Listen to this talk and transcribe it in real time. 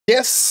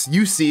Yes,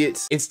 you see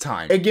it. It's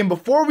time. Again,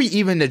 before we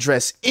even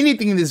address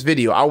anything in this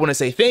video, I want to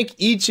say thank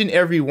each and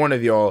every one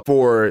of y'all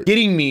for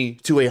getting me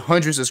to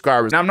 100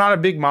 subscribers. Now, I'm not a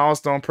big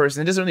milestone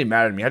person. It doesn't really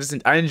matter to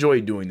me. I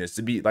enjoy doing this.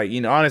 To be like,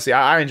 you know, honestly,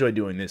 I enjoy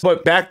doing this.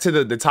 But back to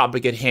the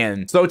topic at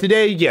hand. So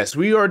today, yes,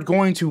 we are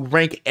going to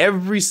rank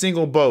every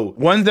single bow.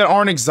 Ones that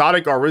aren't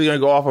exotic are really going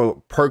to go off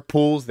of perk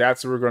pools.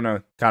 That's what we're going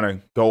to kind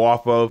of go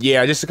off of.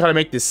 Yeah, just to kind of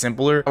make this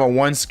simpler. On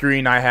one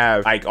screen, I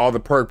have like all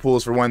the perk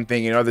pools for one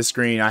thing, and other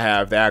screen, I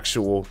have the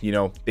actual, you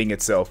know, thing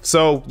itself.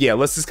 So yeah,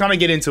 let's just kind of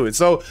get into it.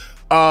 So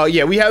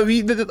yeah, we have,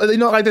 you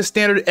know, like the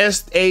standard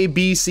S, A,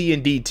 B, C,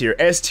 and D tier.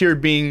 S tier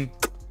being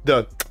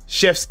the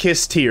chef's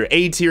kiss tier.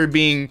 A tier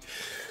being,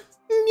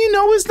 you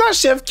know, it's not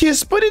chef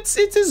kiss, but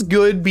it's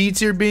good. B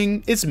tier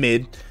being it's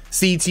mid.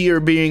 C tier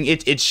being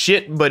it's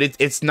shit, but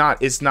it's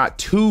not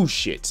too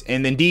shit.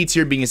 And then D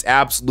tier being is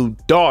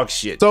absolute dog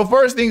shit. So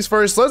first things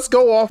first, let's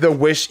go off the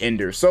Wish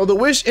Ender. So the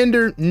Wish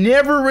Ender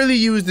never really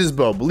used this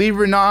bow. Believe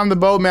it or not, I'm the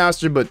bow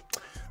master, but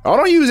I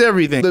don't use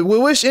everything. The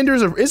Wish Ender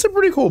it's a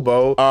pretty cool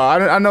bow.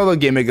 I know the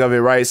gimmick of it,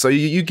 right? So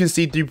you can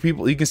see through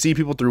people, you can see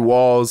people through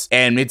walls,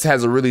 and it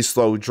has a really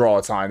slow draw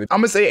time.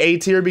 I'm gonna say A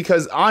tier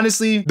because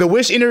honestly, the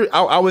Wish Ender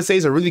I would say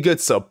is a really good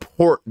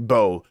support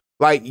bow.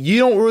 Like, you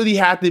don't really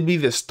have to be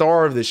the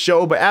star of the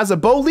show, but as a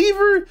bow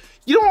lever,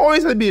 you don't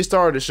always have to be a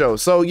star of the show.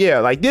 So yeah,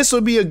 like this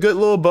would be a good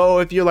little bow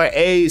if you're like,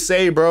 hey,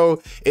 say bro,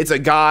 it's a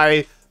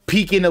guy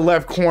peek in the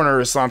left corner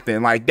or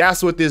something. Like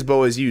that's what this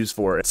bow is used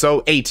for.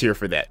 So A tier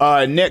for that.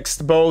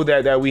 Next bow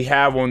that we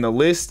have on the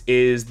list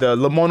is the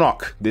Le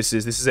Monarque. This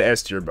is an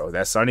S tier bow.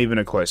 That's not even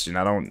a question.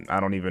 I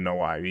don't even know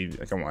why.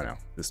 Come on now.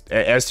 This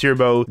S tier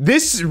bow.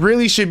 This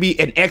really should be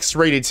an X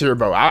rated tier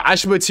bow. I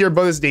should put tier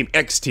bow that's named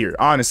X tier,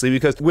 honestly,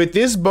 because with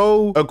this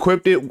bow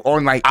equipped it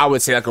on, like, I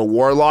would say like a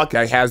warlock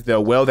that has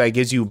the well that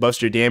gives you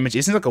buster damage.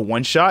 Isn't like a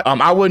one shot.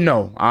 I wouldn't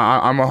know.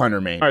 I'm a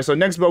hunter main. All right, so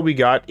next bow we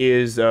got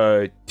is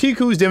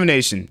Tiku's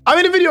Divination. I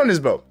made a video on this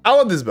bow. I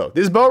love this bow.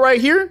 This bow right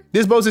here,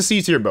 this bow's a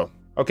C tier bow.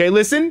 Okay,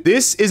 listen,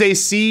 this is a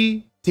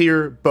C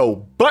tier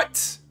bow,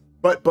 but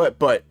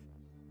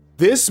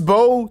this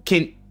bow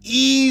can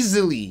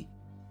easily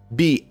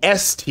be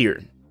S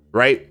tier,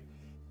 right?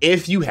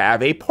 If you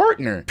have a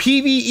partner,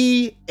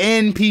 PvE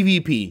and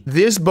PvP.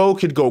 This bow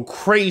could go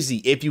crazy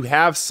if you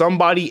have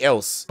somebody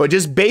else, but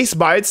just base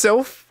by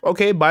itself,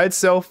 okay, by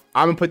itself,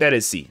 I'm gonna put that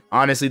as C.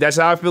 Honestly, that's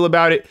how I feel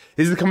about it.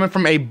 This is coming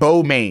from a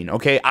bow main,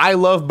 okay? I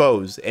love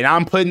bows, and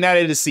I'm putting that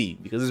at a C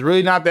because it's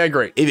really not that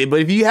great. But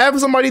if you have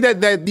somebody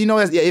that you know,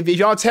 if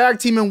y'all tag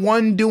teaming,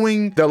 one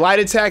doing the light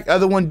attack,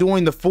 other one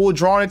doing the full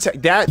drawn attack,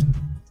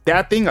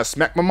 that thing, I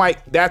smack my mic,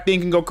 that thing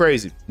can go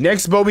crazy.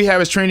 Next bow we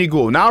have is Trinity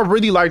Ghoul. Now I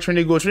really like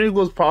Trinity Ghoul. Trinity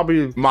Ghoul is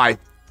probably my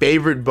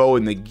favorite bow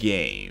in the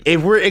game,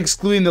 if we're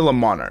excluding the Le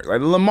Monarque. Like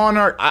the Le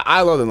Monarque,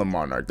 I love the Le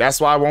Monarque. That's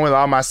why I won't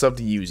allow myself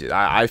to use it.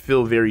 I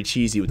feel very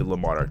cheesy with the Le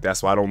Monarque.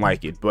 That's why I don't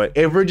like it. But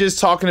if we're just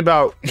talking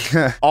about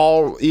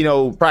all, you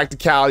know,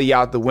 practicality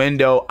out the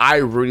window, I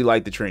really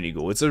like the Trinity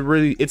Ghoul.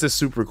 It's a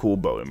super cool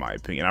bow in my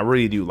opinion. I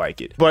really do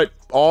like it. But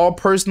all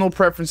personal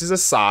preferences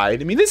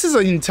aside, I mean, this is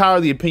an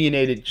entirely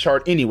opinionated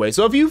chart anyway.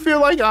 So if you feel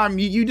like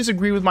you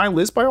disagree with my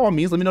list, by all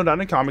means, let me know down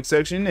in the comment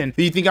section. And if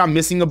you think I'm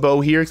missing a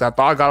bow here, because I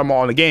thought I got them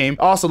all in the game,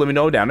 also let me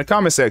know down in the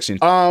comment section.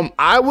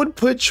 I would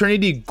put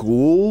Trinity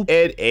Ghoul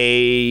at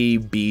a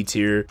B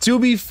tier. To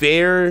be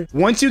fair,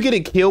 once you get a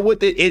kill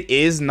with it, it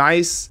is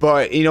nice.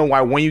 But you know why?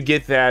 When you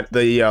get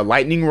the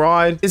lightning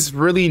rod, it's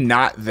really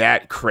not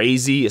that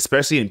crazy,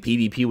 especially in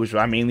PvP, which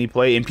I mainly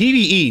play. In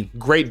PvE,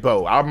 great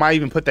bow. I might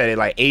even put that at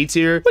like A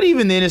tier. But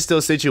even then, it's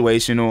still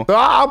situational. So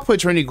I'll put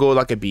Trinity Ghoul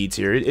like a B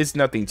tier. It's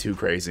nothing too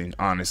crazy,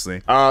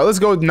 honestly. Let's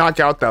go knock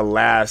out the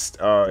last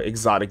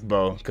exotic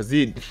bow, because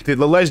the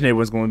legendary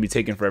one's going to be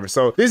taken forever.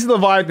 So this is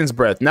Leviathan's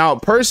Breath. Now,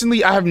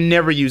 personally, I have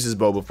never used this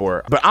bow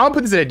before, but I'll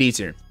put this at a D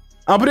tier.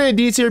 I'll put it at a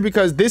D tier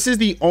because this is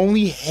the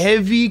only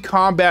heavy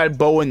combat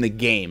bow in the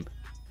game.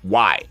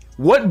 Why?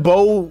 What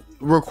bow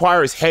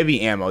requires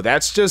heavy ammo?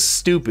 That's just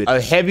stupid. A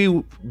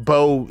heavy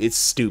bow is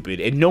stupid,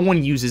 and no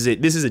one uses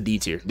it. This is a D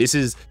tier.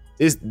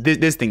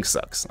 This thing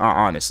sucks.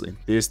 Honestly,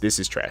 this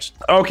is trash.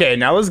 Okay,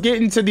 now let's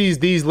get into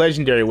these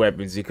legendary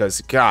weapons,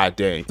 because god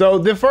dang. So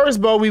the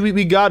first bow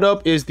we got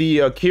up is the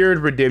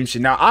Kirid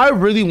Redemption. Now I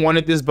really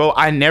wanted this bow.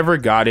 I never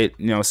got it.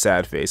 You know,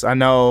 sad face. I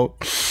know.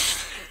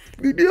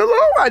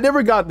 I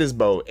never got this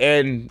bow,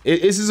 and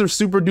this is a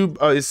super dupe.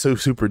 It's so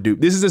super dupe.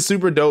 This is a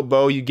super dope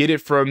bow. You get it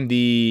from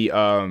the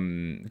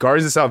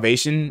Guardians of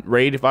Salvation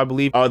raid, if I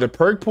believe. The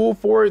perk pool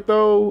for it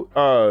though,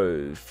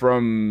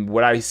 from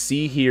what I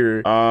see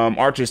here,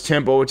 Archer's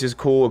Tempo, which is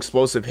cool,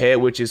 Explosive Head,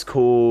 which is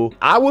cool.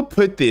 I would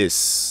put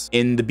this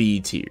in the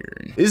B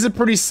tier. This is a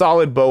pretty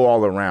solid bow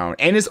all around,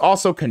 and it's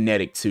also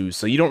kinetic too,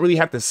 so you don't really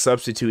have to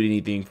substitute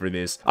anything for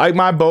this. I like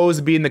my bows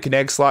being the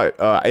kinetic slot.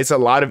 It's a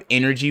lot of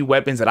energy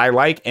weapons that I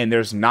like, and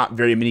there's not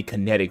very many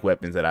kinetic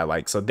weapons that I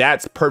like, so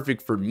that's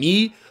perfect for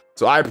me.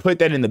 So I put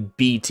that in the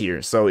B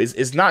tier. So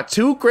it's not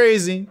too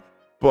crazy,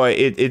 but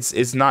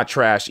it's not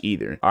trash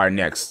either. All right,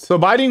 next. So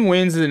Biting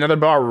Winds is another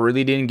bow I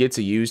really didn't get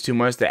to use too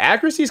much. The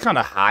accuracy is kind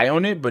of high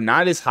on it, but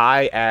not as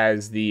high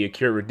as the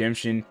Accurate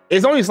Redemption.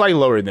 It's only slightly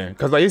lower than,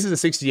 because like this is a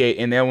 68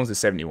 and that one's a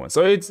 71.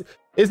 So it's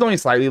only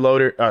slightly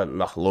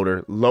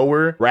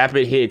lower.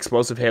 Rapid hit,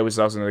 explosive head, which is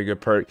also another good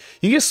perk.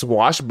 You get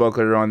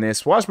Swashbuckler on this.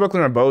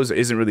 Swashbuckler on bows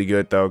isn't really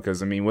good though,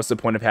 because I mean, what's the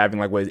point of having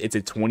like what? It's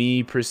a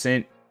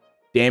 20%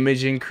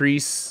 damage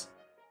increase.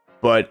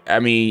 But I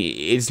mean,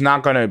 it's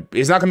not gonna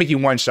make you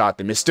one shot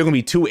them. It's still gonna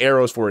be 2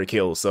 arrows for a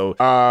kill. So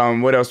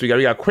what else we got?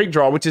 We got Quick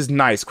Draw, which is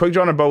nice. Quick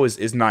Draw on a bow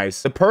is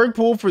nice. The perk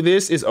pool for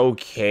this is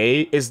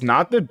okay. It's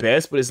not the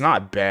best, but it's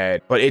not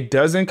bad. But it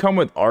doesn't come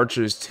with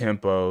Archer's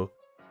Tempo,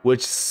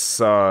 which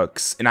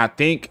sucks. And I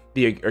think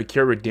the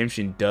Accurate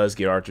Redemption does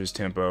get Archer's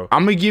Tempo.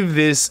 I'm gonna give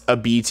this a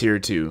B tier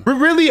too. But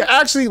really,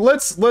 actually,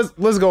 let's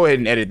go ahead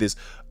and edit this.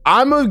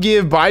 I'm gonna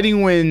give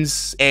Biting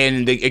Winds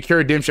and the Accurate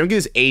Redemption, I'm gonna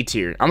give this A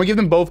tier. I'm gonna give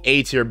them both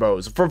A tier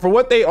bows. For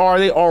what they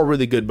are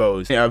really good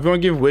bows. Yeah, if you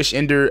wanna give Wish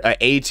Ender a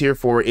A tier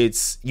for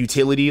its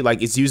utility,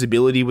 like its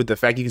usability with the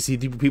fact you can see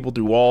people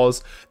through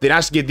walls, then I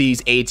should give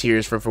these A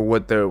tiers for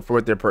what their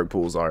perk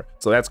pools are.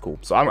 So that's cool.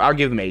 So I'll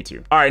give them A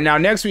tier. All right, now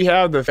next we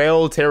have the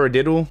Failed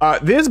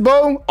Terradiddle. This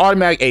bow,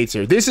 automatic A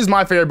tier. This is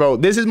my favorite bow.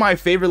 This is my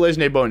favorite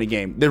legendary bow in the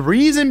game. The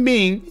reason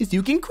being is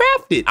you can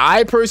craft it.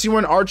 I personally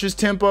run Archer's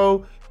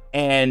Tempo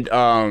and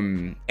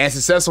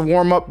Successful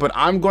Warm-Up, but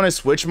I'm gonna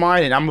switch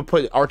mine and I'm gonna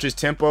put Archer's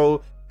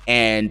Tempo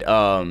and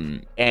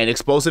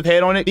Explosive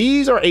Head on it.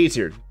 These are A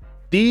tier.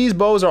 These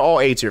bows are all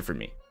A tier for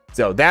me.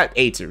 So that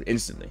A tier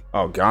instantly.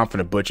 Oh god, I'm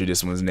gonna butcher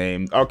this one's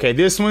name. Okay,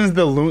 this one's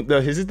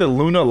is it the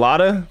Luna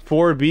Lotta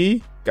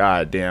 4B?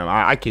 God damn,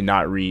 I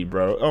cannot read,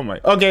 bro. Oh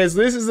my. Okay, so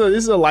this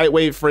is a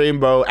lightweight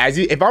frame bow.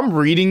 If I'm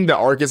reading the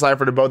archetype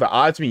for the bow, the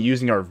odds of me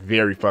using are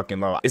very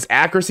fucking low. Its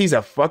accuracy is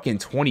a fucking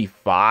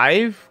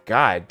 25.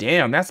 God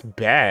damn, that's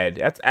bad.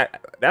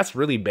 That's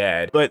really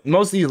bad. But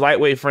most of these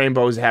lightweight frame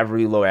bows have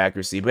really low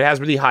accuracy, but it has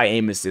really high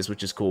aim assist,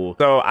 which is cool.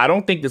 So I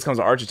don't think this comes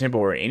with Archer's Tempo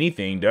or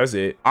anything, does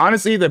it?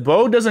 Honestly, the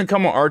bow doesn't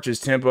come with Archer's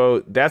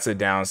Tempo. That's a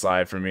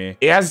downside for me.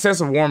 It has a sense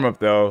of warm-up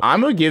though.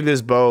 I'm gonna give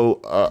this bow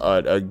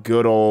a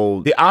good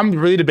old. I'm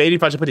really debating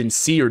if I should put it in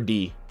C or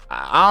D.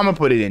 I'm gonna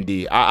put it in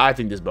D. I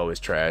think this bow is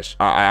trash.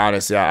 I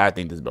honestly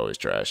think this bow is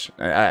trash.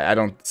 I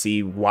don't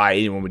see why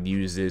anyone would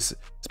use this,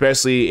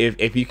 especially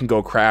if you can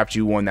go craft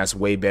you one that's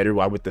way better.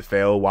 Why with the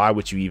fail? Why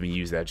would you even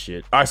use that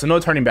shit? All right, so no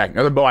turning back.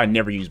 Another bow I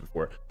never used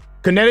before.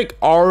 Kinetic,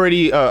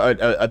 already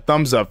a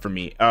thumbs up for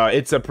me.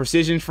 It's a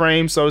precision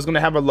frame, so it's gonna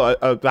have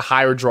a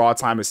higher draw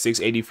time of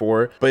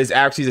 684, but it's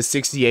actually a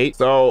 68.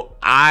 So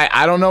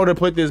I don't know where to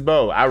put this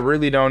bow. I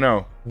really don't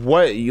know.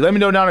 Let me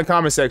know down in the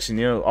comment section,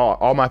 you know,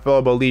 all my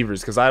fellow believers,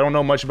 because I don't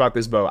know much about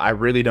this bow. I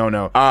really don't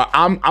know.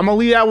 I'm gonna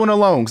leave that one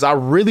alone because I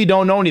really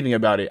don't know anything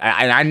about it.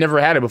 I never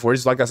had it before.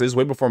 Just like I said, it's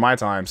way before my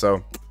time,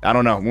 so I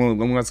don't know. I'm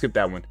gonna skip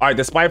that one. All right,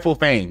 the Spiteful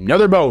Fang,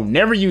 another bow,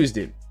 never used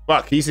it.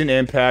 Fuck, decent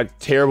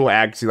impact, terrible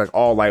accuracy, like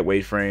all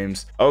lightweight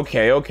frames.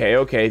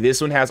 Okay.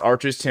 This one has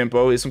Archer's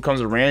Tempo. This one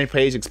comes with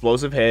Rampage,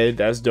 Explosive Head.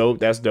 That's dope.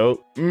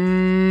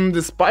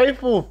 The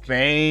Spiteful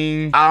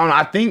Fang, I don't know.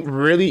 I think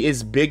really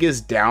its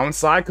biggest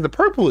downside, because the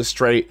purple is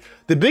straight,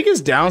 the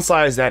biggest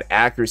downside is that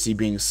accuracy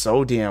being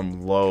so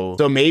damn low.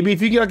 So maybe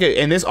if you get like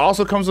and this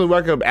also comes with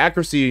like an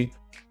accuracy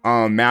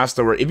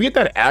master where if you get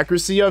that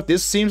accuracy up,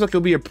 this seems like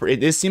it'll be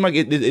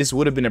this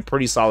would have been a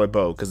pretty solid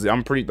bow, because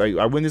I'm pretty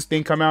like when this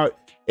thing come out,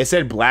 it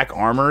said Black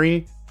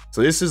Armory,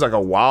 so this is like a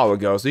while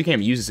ago, so you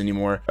can't use this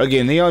anymore.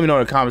 Again, they let me know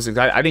in the comments.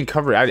 I didn't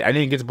cover it. I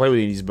didn't get to play with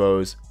any of these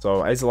bows,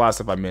 so it's a lot of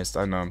stuff I missed.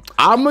 I know.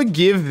 I'm gonna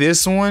give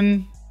this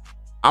one,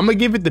 I'm gonna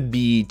give it the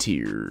B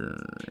tier.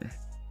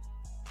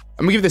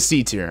 I'm gonna give it the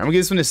C tier. I'm gonna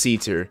give this one a C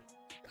tier.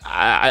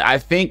 I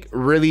think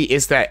really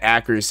it's that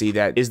accuracy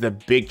that is the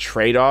big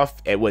trade-off.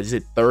 At what is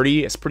it,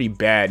 30? It's pretty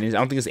bad. And I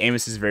don't think this aim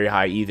assist is very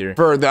high either.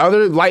 For the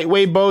other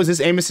lightweight bows,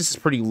 this aim assist is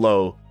pretty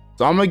low.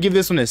 So I'm gonna give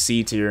this one a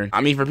C tier.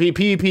 I mean, for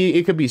PvP,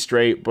 it could be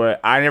straight,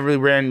 but I never really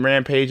ran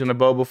Rampage on the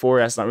bow before.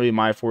 That's not really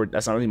my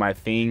That's not really my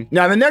thing.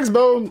 Now the next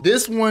bow,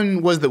 this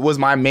one was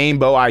my main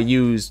bow I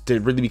used to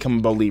really become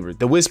a believer.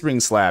 The Whispering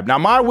Slab. Now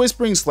my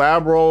Whispering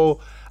Slab roll,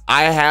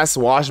 I had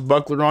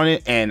Swashbuckler on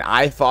it, and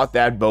I thought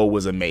that bow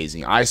was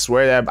amazing. I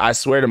swear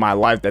to my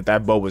life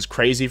that bow was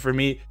crazy for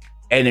me.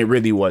 And it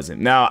really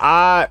wasn't.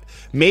 Now,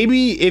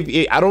 maybe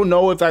if I don't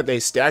know if that they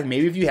stack.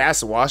 Maybe if you had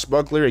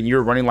Swashbuckler and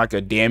you're running like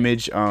a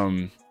damage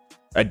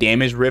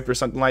rip or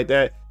something like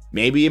that,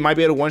 maybe it might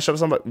be able to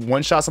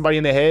one shot somebody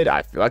in the head.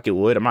 I feel like it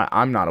would.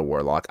 I'm not a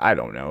warlock. I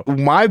don't know.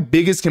 My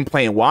biggest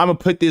complaint, why I'm gonna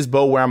put this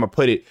bow where I'm gonna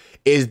put it,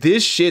 is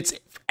this shit's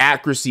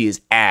accuracy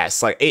is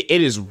ass. Like it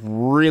is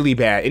really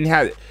bad.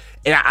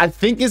 And I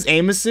think his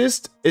aim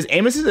assist at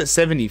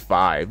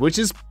 75, which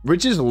is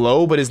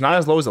low, but it's not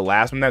as low as the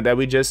last one that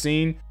we just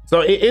seen.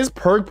 So his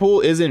perk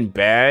pool isn't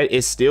bad.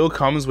 It still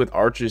comes with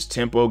Archer's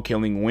Tempo,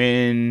 Killing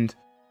Wind,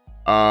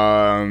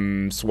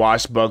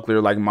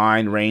 Swashbuckler, like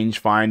Mind,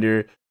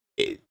 Rangefinder.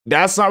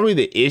 That's not really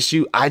the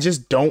issue. I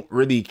just don't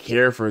really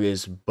care for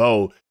this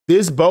bow.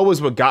 This bow is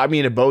what got me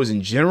into bows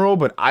in general,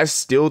 but I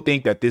still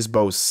think that this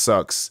bow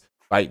sucks.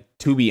 Like,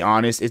 to be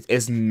honest,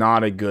 it's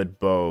not a good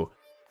bow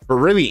for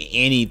really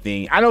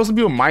anything. I know some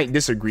people might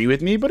disagree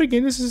with me, but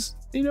again, this is,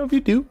 you know, if you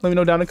do, let me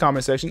know down in the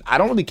comment section. I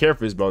don't really care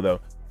for this bow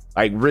though.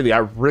 Like, really, I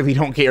really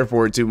don't care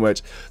for it too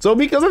much. So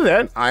because of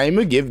that, I'm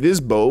gonna give this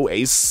bow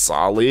a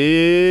solid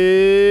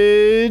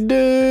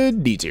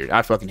D tier.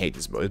 I fucking hate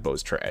this bow. This bow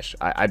is trash.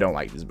 I don't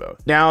like this bow.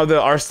 Now,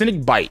 the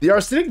Arsenic Bite. The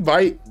Arsenic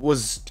Bite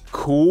was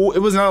cool. It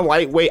was not a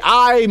lightweight.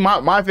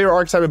 My favorite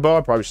archetype bow,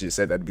 I probably should have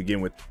said that to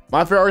begin with.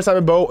 My favorite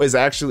archetype bow is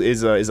actually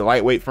a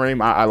lightweight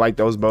frame. I like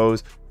those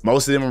bows.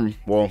 Most of them are,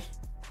 well,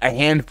 a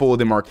handful of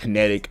them are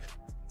kinetic.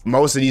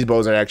 Most of these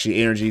bows are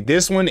actually energy.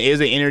 This one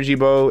is an energy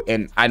bow,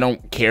 and I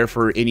don't care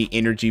for any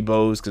energy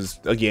bows because,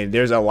 again,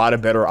 there's a lot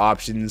of better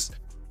options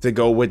to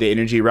go with the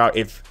energy route.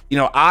 If, you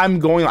know, I'm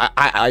going,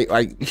 I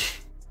like,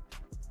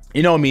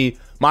 you know me,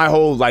 my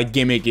whole, like,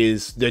 gimmick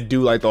is to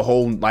do, like, the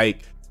whole,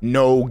 like,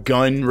 no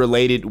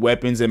gun-related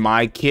weapons in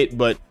my kit,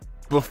 but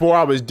before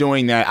I was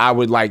doing that, I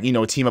would, like, you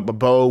know, team up a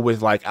bow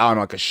with, like, I don't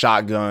know, like a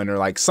shotgun or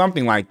like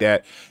something like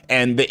that.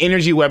 And the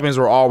energy weapons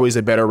were always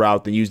a better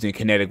route than using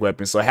kinetic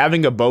weapons. So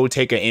having a bow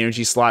take an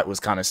energy slot was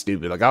kind of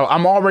stupid. Like,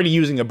 I'm already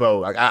using a bow.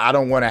 Like, I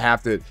don't want to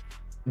have to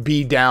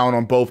be down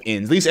on both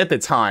ends, at least at the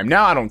time.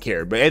 Now I don't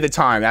care, but at the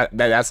time,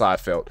 that's how I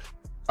felt.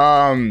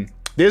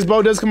 This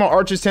bow does come on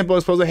Archer's Tempo,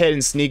 Explosive Head,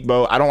 and Sneak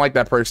Bow. I don't like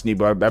that perk, Sneak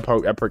Bow. That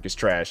perk is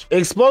trash.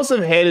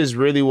 Explosive Head is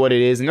really what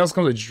it is, and it also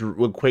comes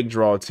with Quick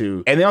Draw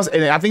too. And I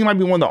think it might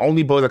be one of the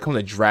only bows that comes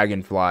with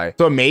Dragonfly.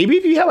 So maybe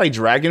if you had like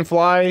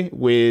Dragonfly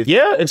with,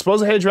 yeah,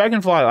 Explosive Head,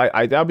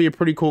 Dragonfly, that'd be a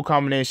pretty cool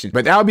combination.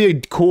 But that would be a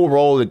cool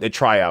role to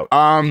try out.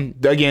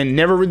 Again,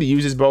 never really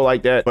use this bow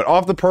like that, but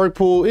off the perk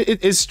pool,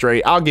 it's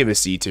straight. I'll give it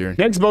C tier.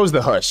 Next bow is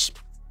the Hush.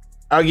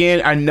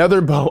 Again,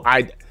 another bow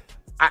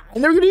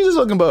I'm never gonna use this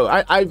looking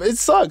bow. It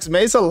sucks,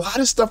 man. It's a lot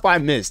of stuff I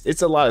missed.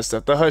 It's a lot of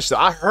stuff. The Hush,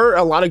 I heard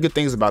a lot of good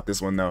things about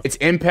this one though. Its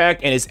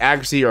impact and its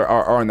accuracy are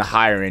on the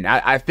higher end.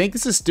 I think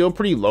this is still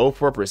pretty low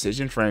for a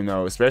precision frame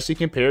though, especially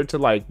compared to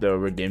like the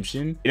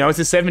Redemption. You know, it's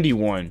a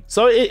 71.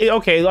 So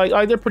okay,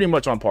 like they're pretty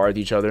much on par with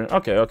each other.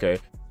 Okay.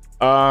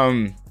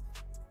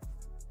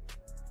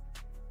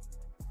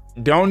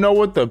 Don't know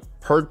what the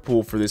perk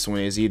pool for this one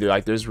is either.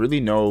 Like, there's really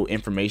no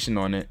information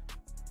on it.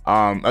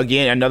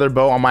 Again, another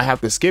bow I might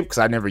have to skip because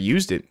I never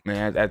used it,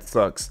 man. That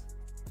sucks.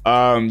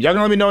 Y'all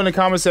can let me know in the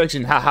comment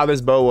section how this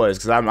bow was,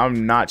 because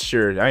I'm not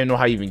sure. I didn't know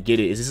how you even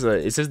get it.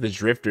 It says the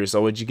Drifter.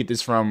 So would you get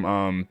this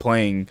from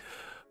playing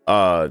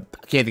I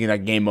can't think of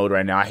that game mode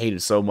right now. I hate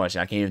it so much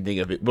I can't even think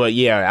of it. But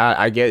yeah,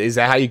 I get, is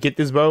that how you get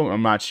this bow?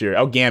 I'm not sure.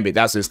 Oh, Gambit,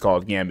 that's what it's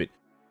called, Gambit.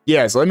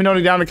 Yeah, so let me know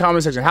down in the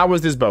comment section. How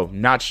was this bow?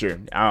 Not sure.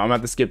 I'm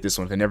about to skip this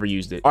one because I never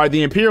used it. All right,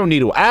 the Imperial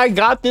Needle. I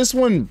got this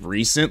one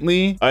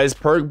recently. Its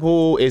perk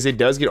pool is it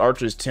does get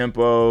Archer's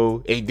Tempo.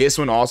 This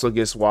one also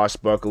gets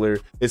Swashbuckler.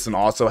 This one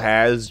also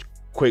has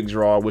Quick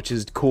Draw, which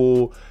is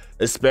cool,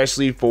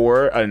 especially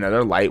for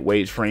another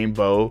lightweight frame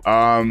bow.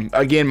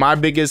 Again, my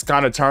biggest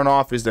kind of turn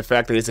off is the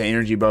fact that it's an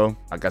energy bow.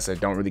 Like I said,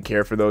 don't really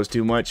care for those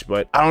too much,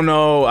 but I don't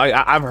know.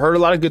 I've heard a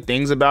lot of good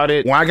things about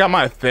it. When I got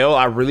my fail,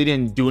 I really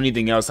didn't do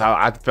anything else.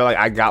 I felt like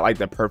I got like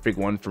the perfect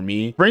one for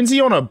me.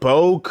 Frenzy on a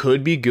bow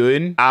could be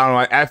good. I don't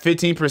know, at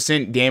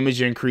 15%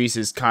 damage increase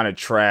is kind of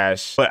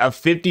trash, but a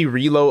 50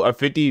 reload, a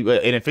 50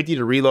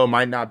 to reload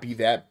might not be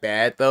that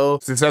bad though,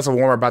 since that's a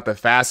warmer about the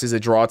fastest the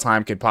draw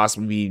time could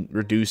possibly be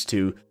reduced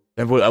to.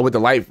 And with the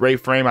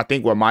lightweight frame, I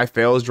think what my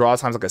fails draw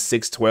time's like a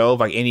 612,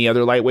 like any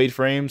other lightweight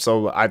frame.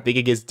 So I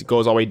think it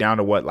goes all the way down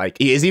to what, like,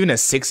 is it even a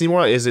 6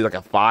 anymore? Is it like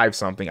a 5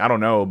 something? I don't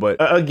know. But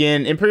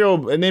again, the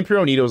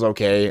Imperial Needle's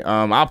okay.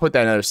 I'll put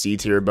that another C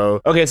tier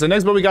bow. Okay, so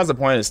next bow we got the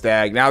Pointed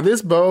Stag. Now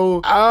this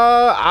bow,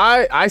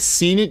 I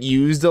seen it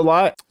used a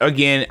lot.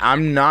 Again,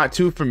 I'm not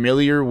too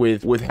familiar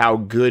with how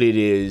good it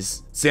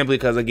is, simply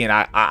because again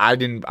I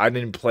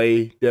didn't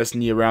play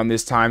Destiny around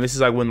this time. This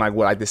is like when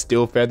like the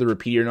Steel Feather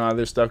Repeater and all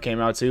other stuff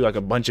came out too, like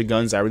a bunch of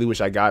guns I really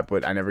wish I got,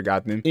 but I never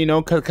got them, you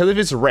know, because of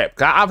its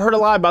rep. I've heard a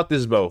lot about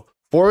this bow.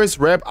 For its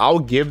rep, I'll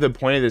give the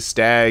Pointed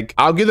Stag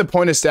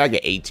an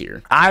A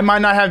tier. I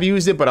might not have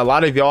used it, but a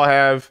lot of y'all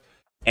have.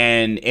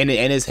 And in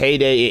its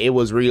heyday, it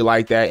was really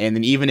like that. And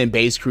then even in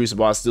base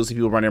Crucible, I still see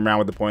people running around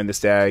with the Pointed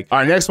Stag.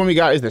 Our next one we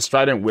got is the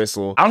Strident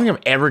Whistle. I don't think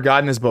I've ever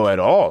gotten this bow at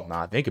all.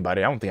 Nah, think about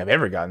it. I don't think I've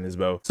ever gotten this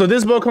bow. So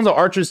this bow comes with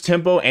Archer's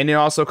Tempo, and it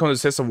also comes with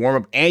System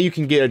Warm-Up, and you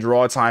can get a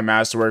Draw Time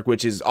Masterwork,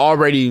 which is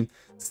already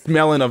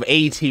smelling of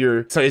A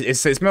tier. So it's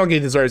smelling like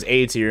it deserves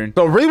A tier.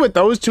 So really with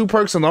those two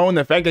perks alone,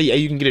 the fact that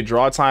you can get a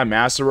Draw Time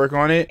Masterwork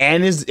on it,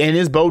 and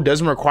his bow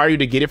doesn't require you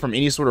to get it from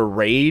any sort of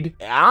raid,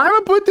 I'm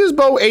gonna put this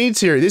bow A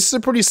tier. This is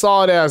a pretty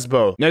solid ass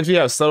bow. Next we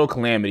have Subtle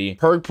Calamity.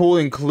 Perk pool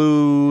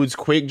includes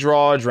Quick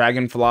Draw,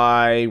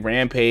 Dragonfly,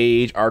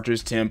 Rampage,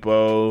 Archer's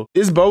Tempo.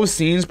 This bow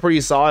seems pretty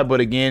solid, but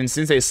again,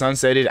 since they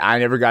sunsetted, I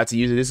never got to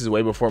use it. This is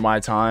way before my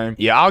time.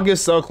 Yeah, I'll give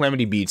Subtle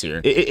Calamity B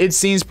tier. It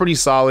seems pretty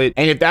solid,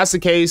 and if that's the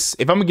case,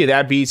 if I'm gonna get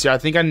that B tier. I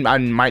think I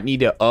might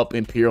need to up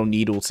Imperial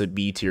Needle to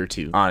B tier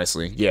too,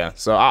 honestly. Yeah,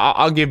 so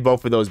I'll give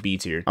both of those B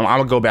tier. I'm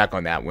gonna go back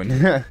on that one.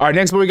 All right,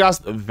 next bow we got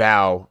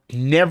Vow.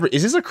 Never,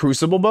 is this a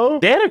Crucible bow?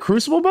 They had a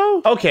Crucible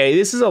bow? Okay,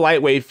 this is a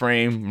lightweight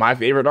frame, my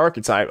favorite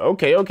archetype.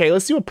 Okay,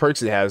 let's see what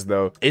perks it has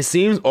though. It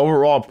seems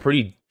overall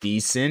pretty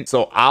decent.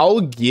 So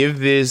I'll give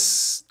the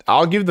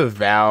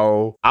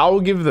Vow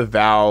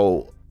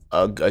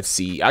a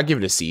C. I'll give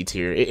it a C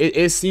tier.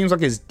 It seems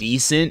like it's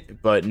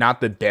decent, but not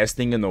the best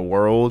thing in the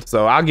world.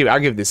 So I'll give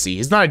it the C.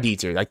 It's not a D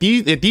tier. Like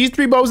these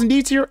 3 bows in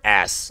D tier,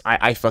 ass.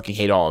 I fucking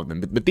hate all of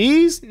them. But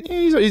these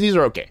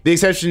are okay. The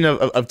exception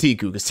of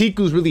Tiku, because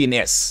Tiku's really an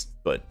S.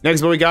 But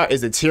next bow we got is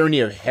the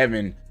Tyranny of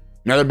Heaven.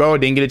 Another bow I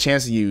didn't get a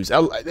chance to use.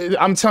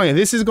 I'm telling you,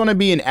 this is gonna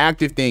be an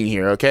active thing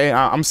here, okay?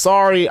 I'm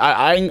sorry,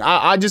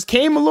 I just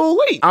came a little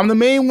late. I'm the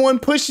main one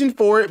pushing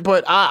for it,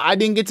 but I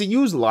didn't get to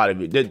use a lot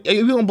of it. If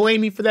you don't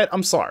blame me for that,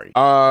 I'm sorry.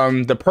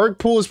 The perk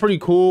pool is pretty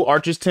cool.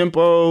 Archer's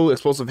Tempo,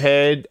 Explosive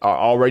Head are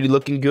already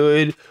looking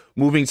good.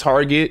 Moving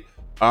Target.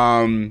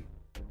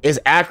 Its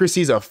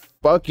accuracy is a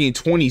fucking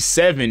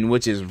 27,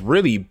 which is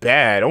really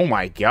bad. Oh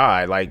my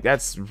god, like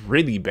that's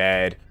really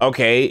bad.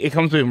 Okay, it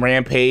comes with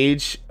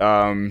Rampage.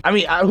 I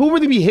mean, who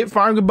really be hip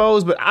firing with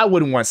bows, but I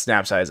wouldn't want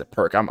Snapshot as a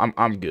perk.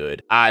 I'm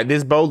good.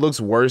 This bow looks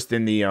worse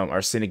than the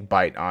Arsenic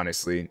Bite,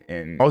 honestly,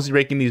 and mostly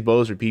ranking these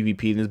bows for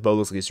PvP. And this bow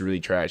looks like it's really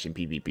trash in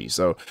PvP.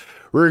 So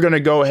we're gonna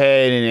go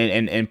ahead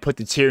and put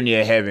the Tyranny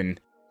of Heaven.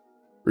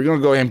 We're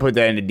gonna go ahead and put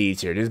that in the D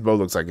tier. This bow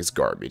looks like it's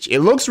garbage. It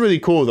looks really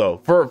cool though.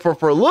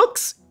 For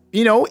looks,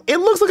 you know, it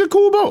looks like a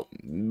cool bow,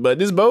 but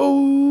this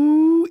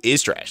bow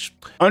is trash.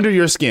 Under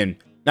Your Skin.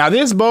 Now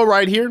this bow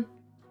right here,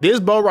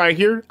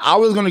 I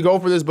was gonna go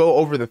for this bow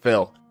over the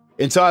Fel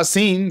until I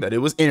seen that it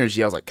was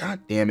energy. I was like, god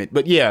damn it.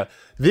 But yeah,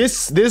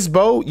 this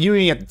bow, you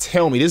ain't have to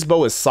tell me, this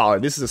bow is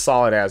solid. This is a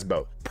solid ass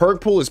bow.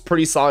 Perk pool is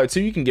pretty solid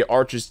too. You can get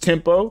Archer's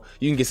Tempo,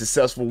 you can get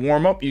Successful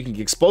Warm Up, you can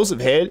get Explosive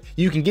Head,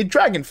 you can get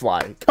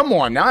Dragonfly. Come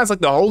on now, it's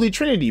like the Holy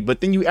Trinity,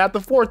 but then you add the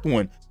 4th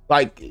one.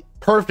 Like,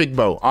 perfect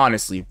bow,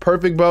 honestly,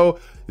 perfect bow.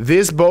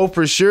 This bow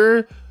for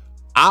sure,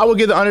 I would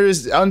give the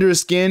Under His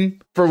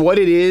Skin for what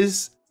it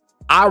is.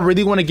 I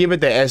really want to give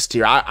it the S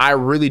tier. I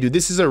really do.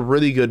 This is a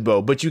really good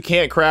bow, but you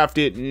can't craft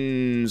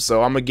it,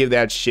 so I'm gonna give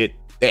that shit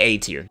the A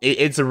tier.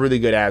 It's a really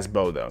good ass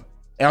bow though.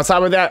 And on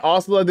top of that,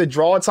 also like the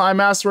Draw Time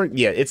Master,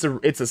 yeah, it's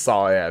a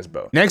solid ass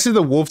bow. Next is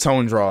the Wolf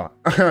Tone Draw.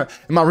 In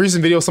my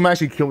recent video, someone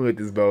actually killed me with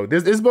this bow.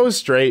 This bow is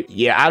straight.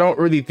 Yeah, I don't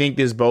really think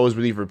this bow is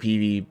really for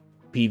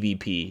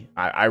PvP.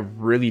 I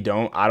really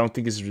don't. I don't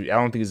think this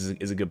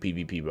is a good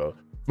PvP bow.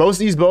 Most of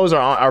these bows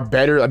are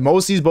better. Like,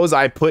 most of these bows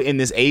I put in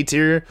this A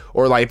tier,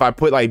 or like if I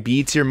put like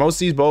B tier, most of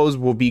these bows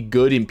will be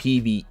good in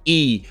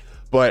PvE.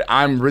 But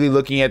I'm really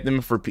looking at them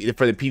for the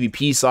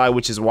PvP side,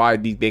 which is why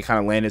they kind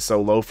of landed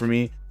so low for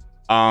me.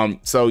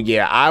 So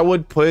yeah, I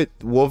would put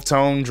Wolf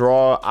Tone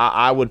Draw.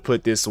 I would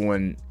put this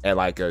one at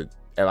like a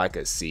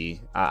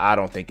C. I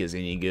don't think it's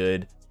any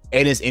good.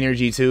 And it's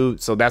energy too,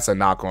 so that's a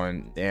knock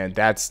on, and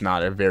that's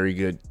not a very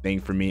good thing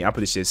for me. I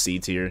put this shit C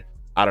tier.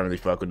 I don't really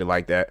fuck with it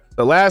like that.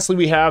 So lastly,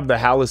 we have the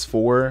Hallis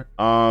 4.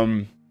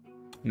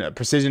 No,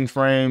 precision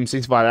frame,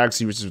 65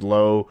 accuracy, which is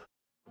low.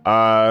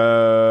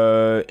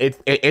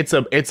 It's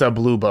a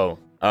blue bow.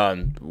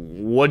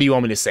 What do you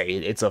want me to say?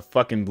 It's a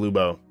fucking blue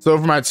bow. So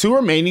for my 2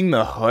 remaining,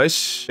 the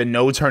Hush, the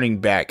No Turning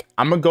Back,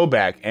 I'm gonna go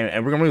back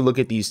and we're gonna really look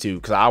at these 2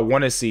 because I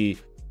want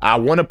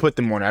to put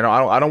them on.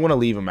 I don't want to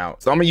leave them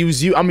out. So I'm gonna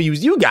use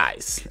you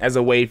guys as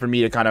a way for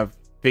me to kind of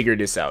figure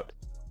this out.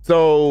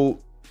 So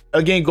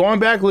again, going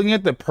back looking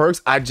at the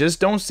perks, I just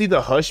don't see the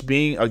Hush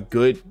being a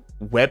good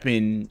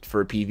weapon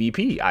for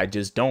PvP. I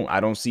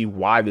don't see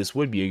why this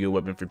would be a good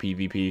weapon for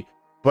PvP.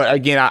 But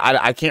again,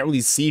 I can't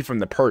really see from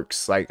the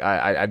perks. Like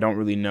I don't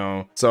really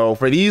know. So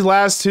for these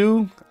last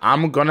 2,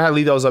 I'm gonna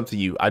leave those up to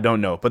you. I don't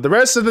know. But the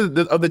rest of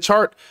the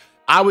chart,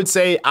 I would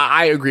say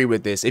I agree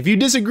with this. If you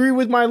disagree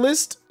with my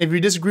list, if you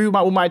disagree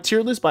with my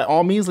tier list, by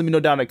all means, let me know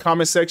down in the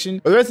comment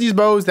section. But the rest of these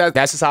bows, that's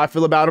just how I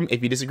feel about them.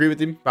 If you disagree with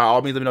them, by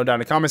all means, let me know down in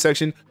the comment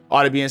section.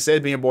 All that being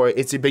said, being your boy,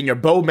 it's been your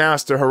bow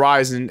master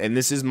Horizon, and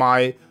this is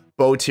my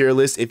bow tier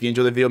list. If you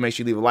enjoyed the video, make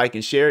sure you leave a like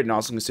and share it, and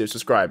also consider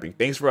subscribing.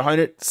 Thanks for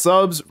 100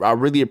 subs. I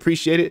really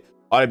appreciate it.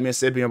 All that being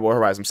said, being your boy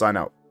Horizon, sign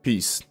out.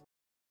 Peace.